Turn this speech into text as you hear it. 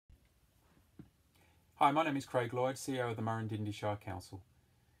Hi, my name is Craig Lloyd, CEO of the Murrindindi Shire Council.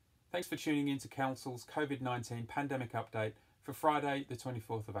 Thanks for tuning in to Council's COVID-19 pandemic update for Friday the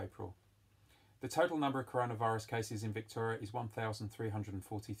 24th of April. The total number of coronavirus cases in Victoria is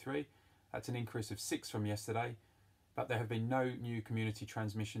 1,343. That's an increase of 6 from yesterday, but there have been no new community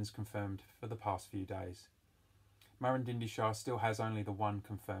transmissions confirmed for the past few days. Murrindindi Shire still has only the one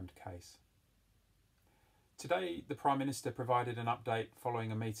confirmed case. Today, the Prime Minister provided an update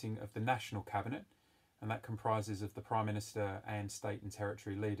following a meeting of the National Cabinet, and that comprises of the Prime Minister and state and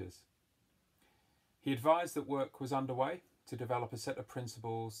territory leaders. He advised that work was underway to develop a set of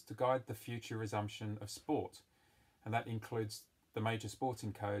principles to guide the future resumption of sport, and that includes the major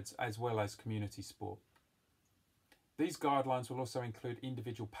sporting codes as well as community sport. These guidelines will also include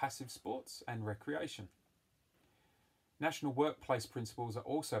individual passive sports and recreation. National workplace principles are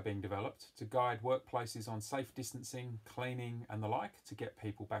also being developed to guide workplaces on safe distancing, cleaning and the like to get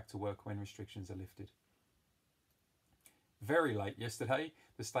people back to work when restrictions are lifted. Very late yesterday,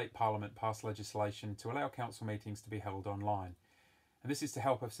 the State Parliament passed legislation to allow council meetings to be held online, and this is to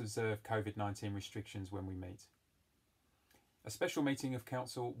help us observe COVID-19 restrictions when we meet. A special meeting of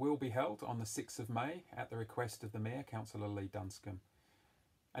council will be held on the 6th of May at the request of the Mayor, Councillor Lee Dunscombe.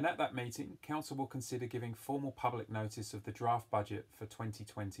 And at that meeting, council will consider giving formal public notice of the draft budget for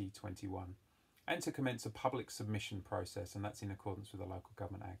 2020-21 and to commence a public submission process, and that's in accordance with the Local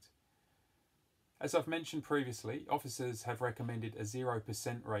Government Act. As I've mentioned previously, officers have recommended a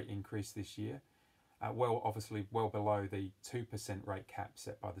 0% rate increase this year, obviously well below the 2% rate cap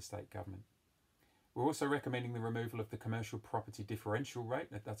set by the state government. We're also recommending the removal of the commercial property differential rate,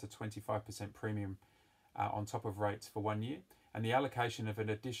 that's a 25% premium on top of rates for 1 year, and the allocation of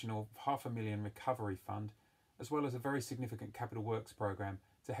an additional $500,000 recovery fund, as well as a very significant capital works program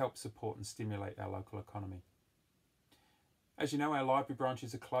to help support and stimulate our local economy. As you know, our library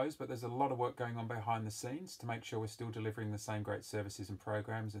branches are closed, but there's a lot of work going on behind the scenes to make sure we're still delivering the same great services and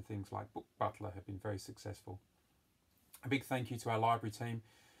programs, and things like Book Butler have been very successful. A big thank you to our library team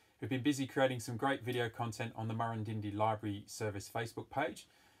who've been busy creating some great video content on the Murrindindi Library Service Facebook page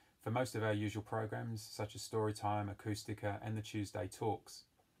for most of our usual programs such as Storytime, Acoustica and the Tuesday Talks.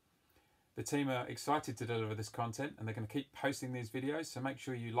 The team are excited to deliver this content and they're going to keep posting these videos, so make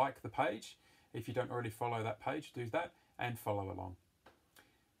sure you like the page. If you don't already follow that page, do that and follow along.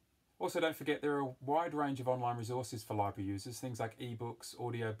 Also, don't forget there are a wide range of online resources for library users, things like ebooks,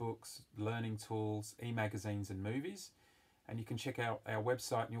 audiobooks, learning tools, e-magazines and movies. And you can check out our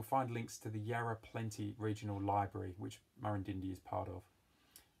website and you'll find links to the Yarra Plenty Regional Library, which Murrindindi is part of.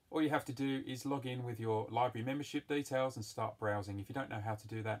 All you have to do is log in with your library membership details and start browsing. If you don't know how to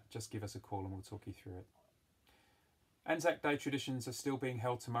do that, just give us a call and we'll talk you through it. Anzac Day traditions are still being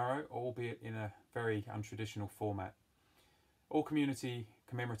held tomorrow, albeit in a very untraditional format. All community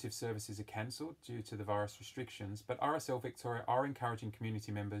commemorative services are cancelled due to the virus restrictions, but RSL Victoria are encouraging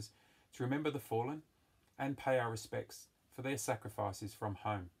community members to remember the fallen and pay our respects for their sacrifices from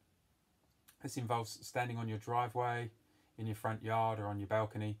home. This involves standing on your driveway, in your front yard or on your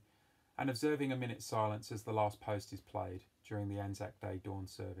balcony and observing a minute's silence as the last post is played during the Anzac Day dawn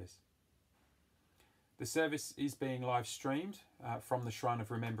service. The service is being live streamed from the Shrine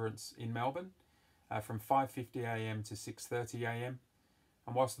of Remembrance in Melbourne from 5:50 a.m. to 6:30 a.m.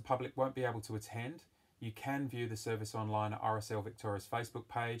 and whilst the public won't be able to attend, you can view the service online at RSL Victoria's Facebook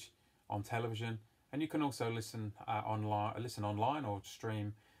page, on television, and you can also listen online or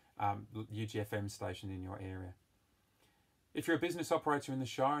stream UGFM station in your area. If you're a business operator in the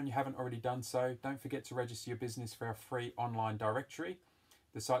Shire and you haven't already done so, don't forget to register your business for our free online directory.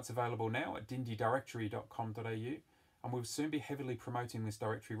 The site's available now at dindidirectory.com.au and we'll soon be heavily promoting this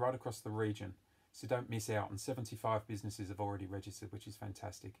directory right across the region, so don't miss out, and 75 businesses have already registered, which is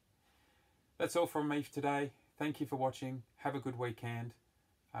fantastic. That's all from me for today. Thank you for watching. Have a good weekend.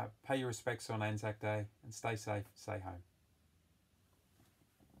 Pay your respects on Anzac Day and stay safe, stay home.